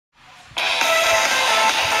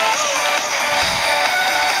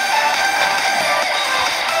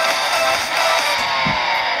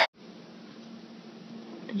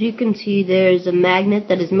you can see, there's a magnet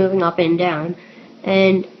that is moving up and down,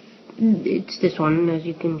 and it's this one, as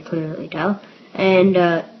you can clearly tell, and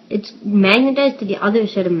it's magnetized to the other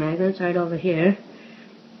set of magnets right over here,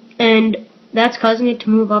 and that's causing it to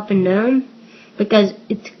move up and down, because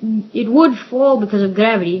it would fall because of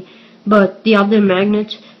gravity, but the other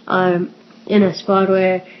magnets are in a spot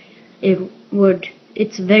where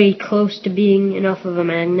it's very close to being enough of a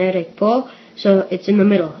magnetic pull, so it's in the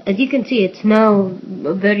middle. As you can see, it's now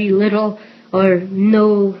very little or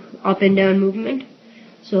no up and down movement.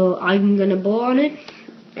 So I'm gonna blow on it,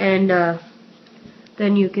 and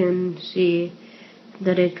then you can see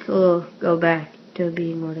that it will go back to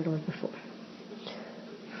being what it was before.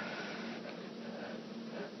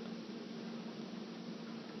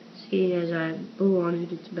 See, as I blow on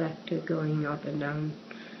it, it's back to going up and down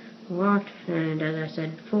a lot, and as I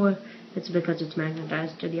said before, it's because it's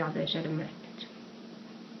magnetized to the other set of magnets.